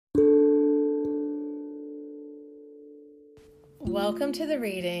Welcome to the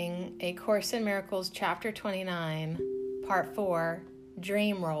reading, A Course in Miracles, Chapter 29, Part 4,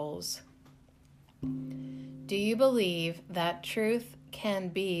 Dream Roles. Do you believe that truth can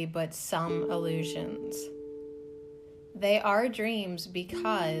be but some illusions? They are dreams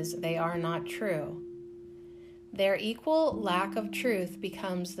because they are not true. Their equal lack of truth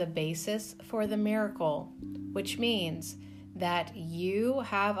becomes the basis for the miracle, which means that you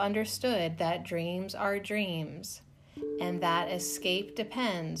have understood that dreams are dreams, and that escape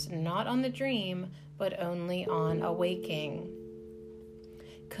depends not on the dream, but only on awaking.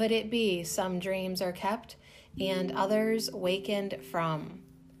 Could it be some dreams are kept and others wakened from?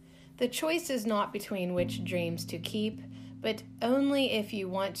 The choice is not between which dreams to keep, but only if you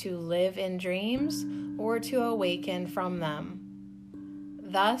want to live in dreams or to awaken from them.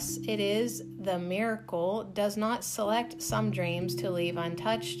 Thus, it is the miracle does not select some dreams to leave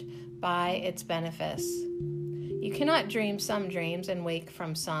untouched by its benefice. You cannot dream some dreams and wake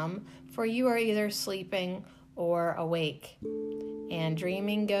from some, for you are either sleeping or awake, and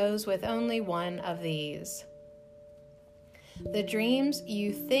dreaming goes with only one of these. The dreams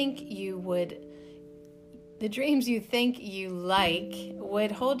you think you like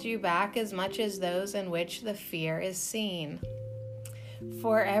would hold you back as much as those in which the fear is seen.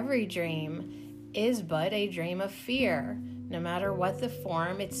 For every dream is but a dream of fear, no matter what the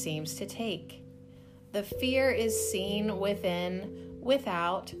form it seems to take. The fear is seen within,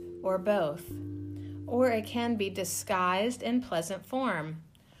 without, or both, or it can be disguised in pleasant form,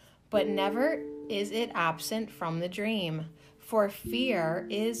 but never is it absent from the dream, for fear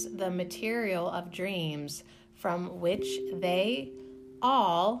is the material of dreams from which they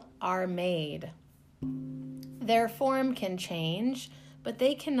all are made. Their form can change, but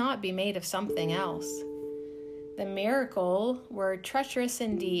they cannot be made of something else. The miracle were treacherous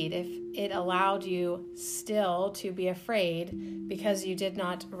indeed if it allowed you still to be afraid because you did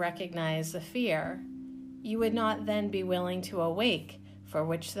not recognize the fear. You would not then be willing to awake, for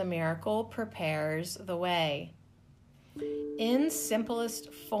which the miracle prepares the way. In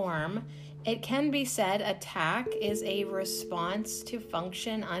simplest form, it can be said attack is a response to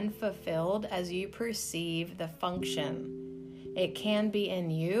function unfulfilled as you perceive the function. It can be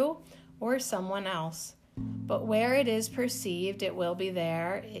in you or someone else. But where it is perceived, it will be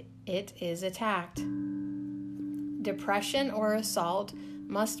there. It is attacked. Depression or assault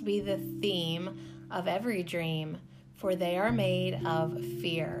must be the theme of every dream, for they are made of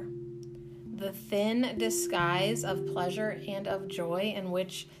fear. The thin disguise of pleasure and of joy in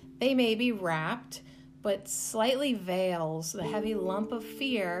which they may be wrapped, but slightly veils the heavy lump of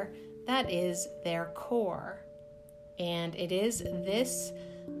fear that is their core. And it is this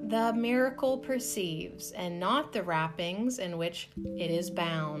the miracle perceives, and not the wrappings in which it is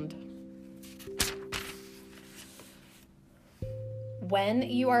bound. When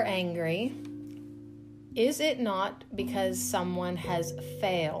you are angry, is it not because someone has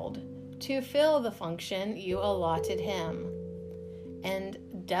failed to fill the function you allotted him? And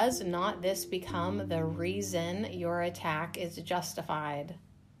does not this become the reason your attack is justified?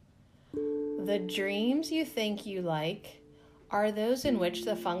 The dreams you think you like are those in which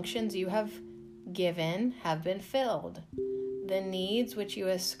the functions you have given have been filled. The needs which you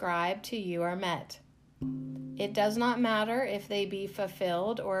ascribe to you are met. It does not matter if they be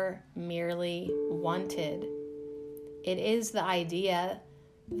fulfilled or merely wanted. It is the idea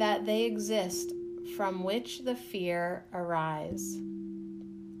that they exist from which the fears arise.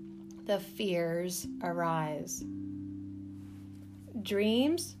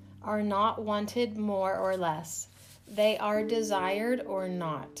 Dreams are not wanted more or less. They are desired or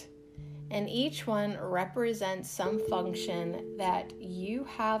not, and each one represents some function that you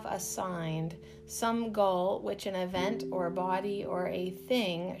have assigned, some goal which an event or body or a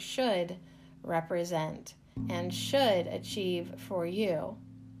thing should represent and should achieve for you.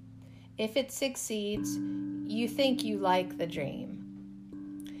 If it succeeds, you think you like the dream.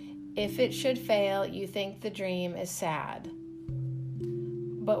 If it should fail, you think the dream is sad.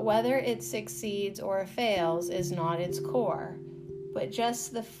 But whether it succeeds or fails is not its core, but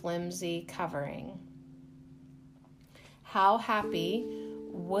just the flimsy covering. How happy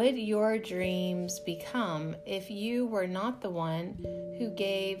would your dreams become if you were not the one who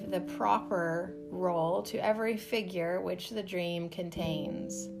gave the proper role to every figure which the dream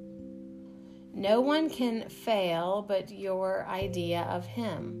contains? No one can fail but your idea of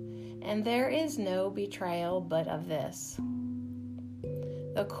him, and there is no betrayal but of this.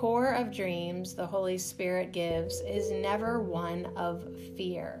 The core of dreams the Holy Spirit gives is never one of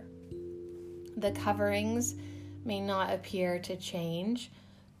fear. The coverings may not appear to change,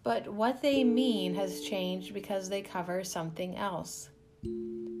 but what they mean has changed because they cover something else.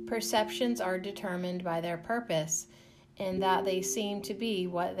 Perceptions are determined by their purpose, in that they seem to be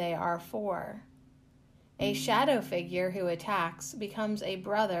what they are for. A shadow figure who attacks becomes a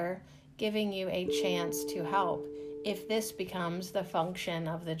brother, giving you a chance to help, if this becomes the function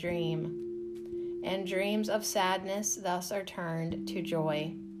of the dream. And dreams of sadness thus are turned to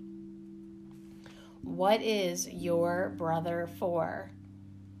joy. What is your brother for?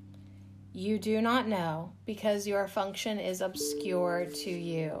 You do not know, because your function is obscure to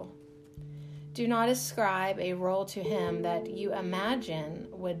you. Do not ascribe a role to him that you imagine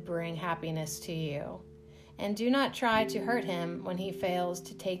would bring happiness to you, and do not try to hurt him when he fails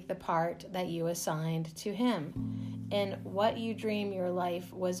to take the part that you assigned to him in what you dream your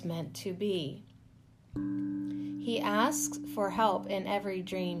life was meant to be. He asks for help in every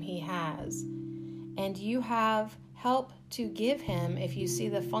dream he has, and you have help to give him if you see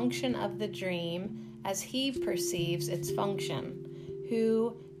the function of the dream as he perceives its function,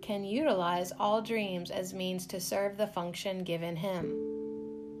 who can utilize all dreams as means to serve the function given him.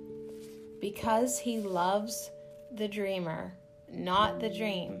 Because he loves the dreamer, not the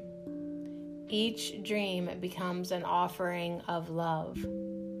dream, each dream becomes an offering of love.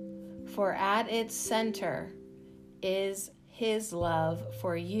 For at its center is his love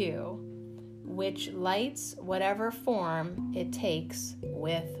for you, which lights whatever form it takes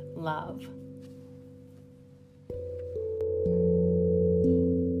with love.